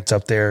experience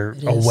up there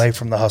away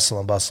from the hustle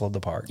and bustle of the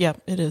park.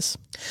 Yep, it is.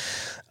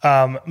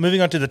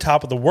 Moving on to the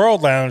Top of the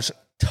World Lounge,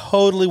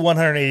 totally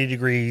 180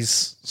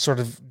 degrees sort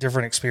of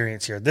different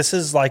experience here. This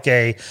is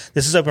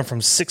open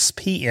from 6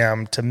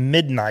 p.m. to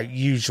midnight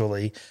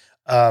usually.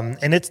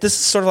 And this is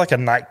sort of like a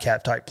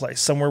nightcap type place,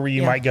 somewhere where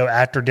you might go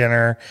after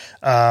dinner,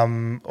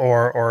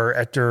 or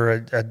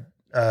after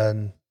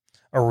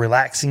a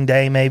relaxing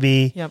day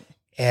maybe. Yep.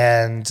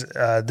 And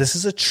this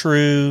is a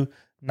true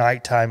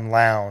nighttime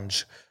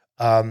lounge.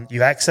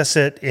 You access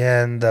it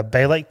in the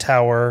Bay Lake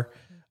Tower,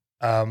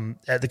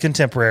 at the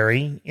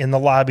Contemporary. In the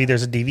lobby,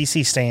 there's a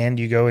DVC stand.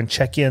 You go and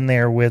check in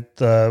there with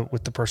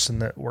the person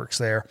that works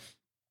there.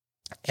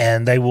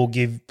 And they will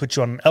put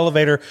you on an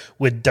elevator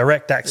with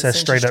direct access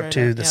straight up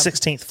to the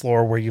 16th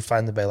floor where you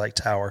find the Bay Lake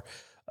Tower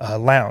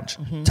lounge,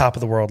 Top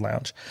of the World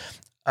Lounge.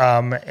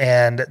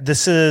 And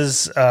this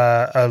is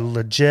a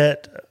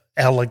legit,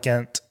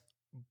 elegant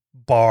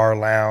bar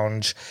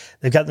lounge.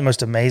 They've got the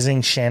most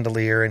amazing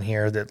chandelier in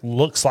here that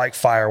looks like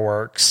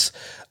fireworks.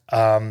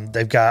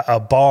 They've got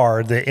a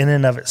bar that in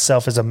and of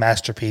itself is a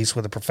masterpiece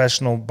with the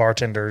professional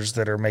bartenders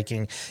that are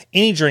making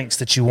any drinks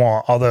that you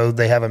want, although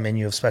they have a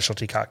menu of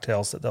specialty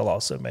cocktails that they'll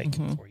also make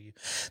for you.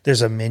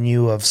 There's a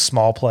menu of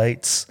small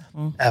plates,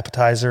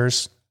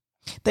 appetizers.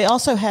 They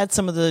also had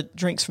some of the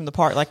drinks from the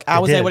park. Like I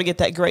was able to get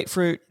that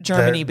grapefruit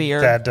Germany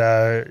beer. That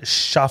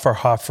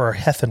Schafferhofer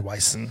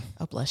Hefeweizen.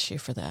 Oh, bless you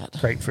for that.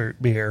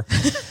 Grapefruit beer.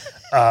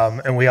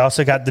 And we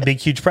also got the big,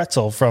 huge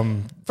pretzel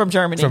from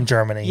Germany. From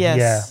Germany,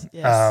 yes,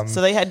 yeah. Yes.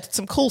 So they had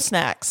some cool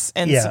snacks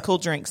and some cool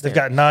drinks. They've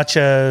got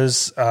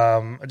nachos,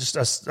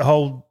 just a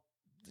whole,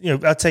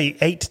 I'd say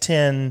 8 to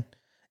 10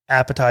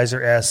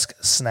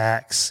 appetizer-esque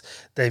snacks.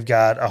 They've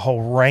got a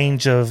whole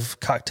range of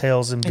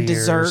cocktails and beers.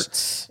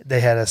 Desserts. They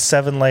had a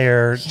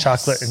 7-layer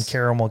chocolate and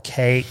caramel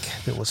cake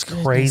that was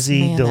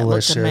crazy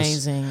delicious. That looked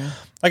amazing.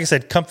 Like I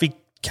said, comfy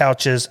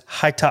couches,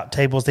 high top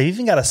tables. They've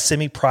even got a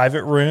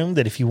semi-private room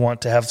that if you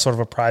want to have sort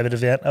of a private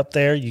event up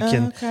there, you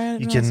can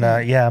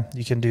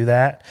do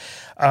that.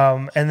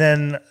 And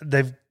then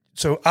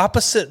so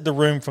opposite the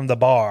room from the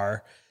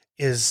bar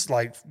is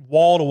like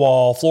wall to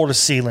wall, floor to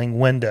ceiling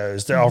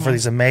windows that offer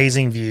these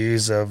amazing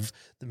views of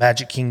the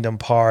Magic Kingdom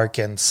Park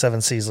and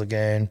Seven Seas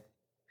Lagoon.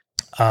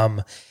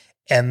 And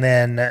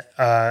then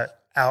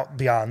out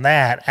beyond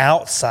that,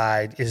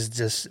 outside is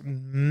this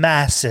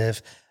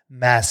massive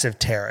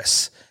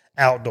terrace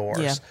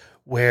outdoors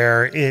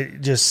where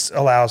it just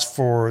allows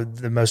for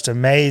the most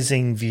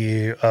amazing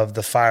view of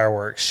the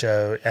fireworks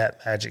show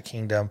at Magic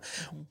Kingdom,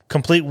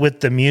 complete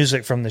with the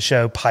music from the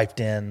show piped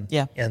in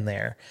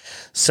there.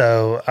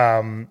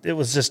 So it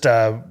was just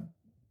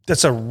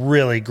that's a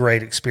really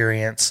great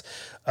experience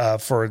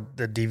for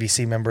the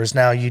DVC members.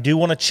 Now, you do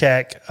want to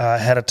check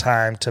ahead of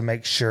time to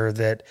make sure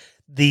that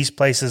these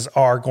places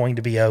are going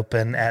to be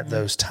open at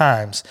those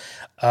times.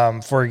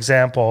 For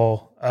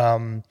example,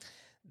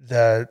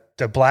 the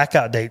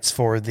blackout dates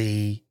for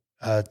the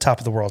Top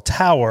of the World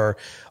Tower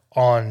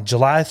on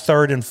July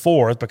 3rd and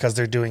 4th, because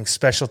they're doing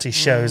specialty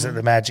shows at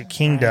the Magic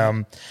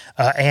Kingdom,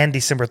 and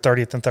December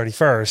 30th and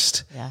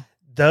 31st. Yeah.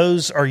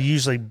 Those are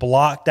usually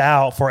blocked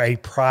out for a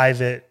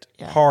private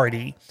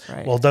party.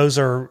 Right. Well, those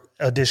are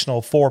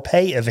additional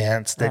for-pay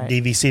events that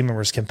DVC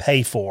members can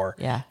pay for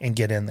and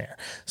get in there.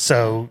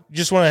 So you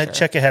just want to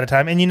check ahead of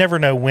time. And you never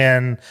know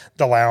when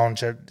the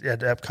lounge at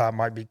Epcot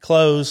might be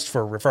closed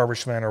for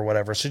refurbishment or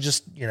whatever. So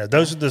just,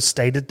 those are the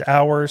stated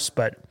hours.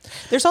 But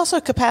there's also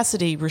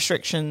capacity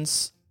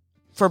restrictions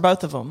for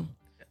both of them.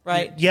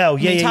 Right?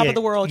 Top of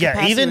the World.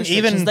 Yeah, even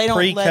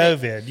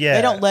pre-COVID.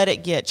 They don't let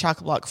it get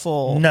chock-a-block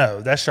full. No,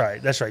 that's right.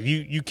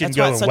 You can that's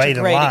go why and it's such wait a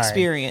great in line.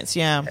 Experience.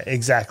 Yeah,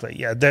 exactly.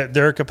 Yeah,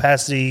 there are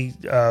capacity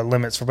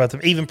limits for both of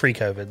them. Even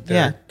pre-COVID,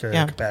 there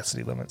are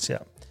capacity limits.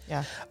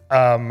 Yeah.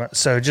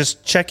 So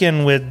just check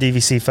in with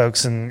DVC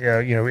folks, and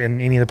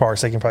in any of the parks,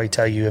 they can probably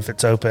tell you if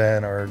it's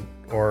open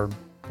or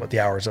what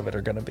the hours of it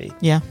are going to be.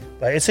 Yeah,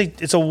 but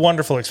it's a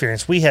wonderful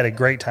experience. We had a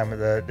great time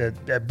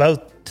at both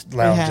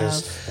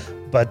lounges.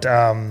 But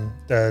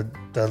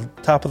the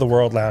Top of the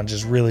World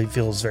lounge really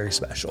feels very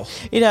special.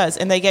 It does,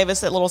 and they gave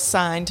us that little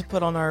sign to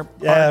put on our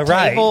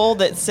table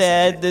that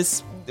said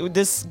this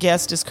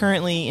guest is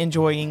currently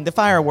enjoying the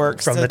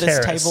fireworks, from so the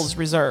this terrace. table is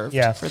reserved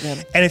for them.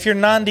 And if you're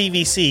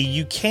non-DVC,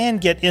 you can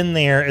get in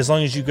there as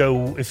long as you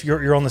go. If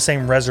you're on the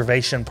same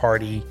reservation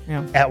party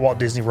at Walt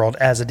Disney World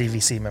as a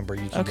DVC member,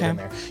 you can get in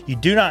there. You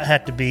do not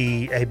have to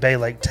be a Bay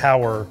Lake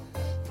Tower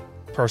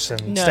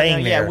person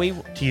staying there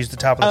to use the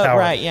Top of the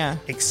Tower,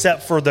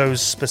 except for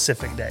those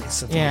specific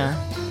days. I've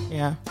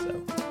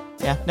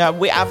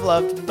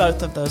loved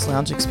both of those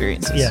lounge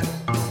experiences. Yeah,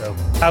 so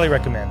highly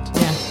recommend.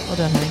 Yeah, well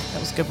done, honey. That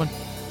was a good one.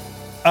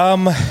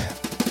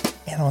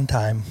 And on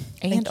time.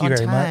 And Thank you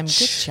very much.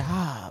 Good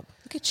job.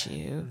 Look at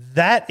you.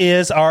 That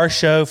is our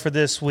show for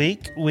this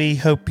week. We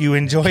hope you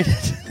enjoyed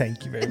it.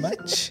 Thank you very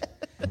much.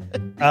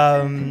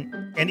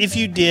 And if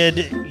you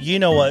did, you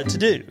know what to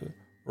do.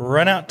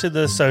 Run out to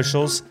the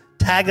socials.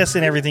 Tag us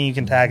in everything you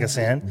can tag us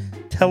in.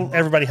 Tell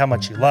everybody how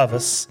much you love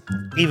us,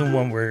 even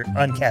when we're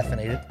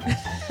uncaffeinated.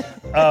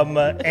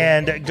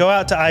 And go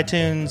out to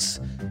iTunes,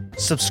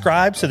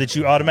 subscribe so that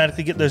you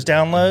automatically get those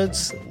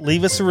downloads.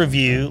 Leave us a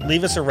review,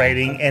 leave us a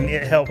rating, and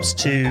it helps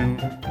to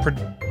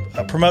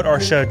promote our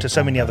show to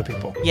so many other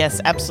people. Yes,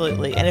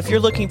 absolutely. And if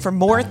you're looking for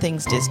more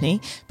things Disney,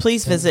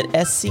 please visit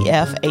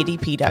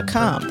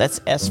scfadp.com.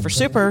 That's S for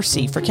Super,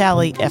 C for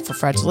Cali, F for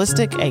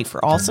Fragilistic, A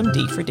for Awesome,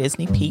 D for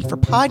Disney, P for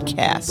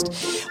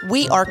Podcast.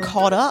 We are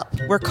caught up.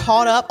 We're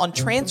caught up on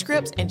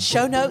transcripts and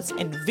show notes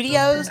and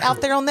videos out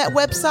there on that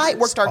website.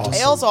 Worked our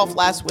tails off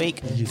last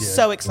week.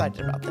 So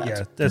excited about that.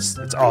 Yeah,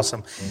 it's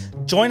awesome.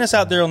 Join us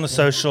out there on the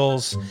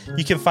socials.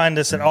 You can find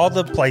us at all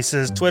the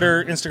places: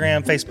 Twitter,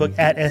 Instagram, Facebook,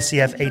 at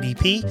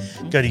SCFADP.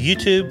 Go to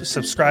YouTube,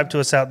 subscribe to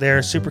us out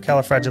there,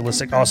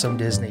 Supercalifragilistic Awesome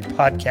Disney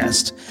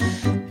Podcast.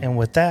 And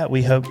with that,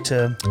 we hope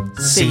to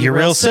see you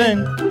real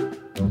soon.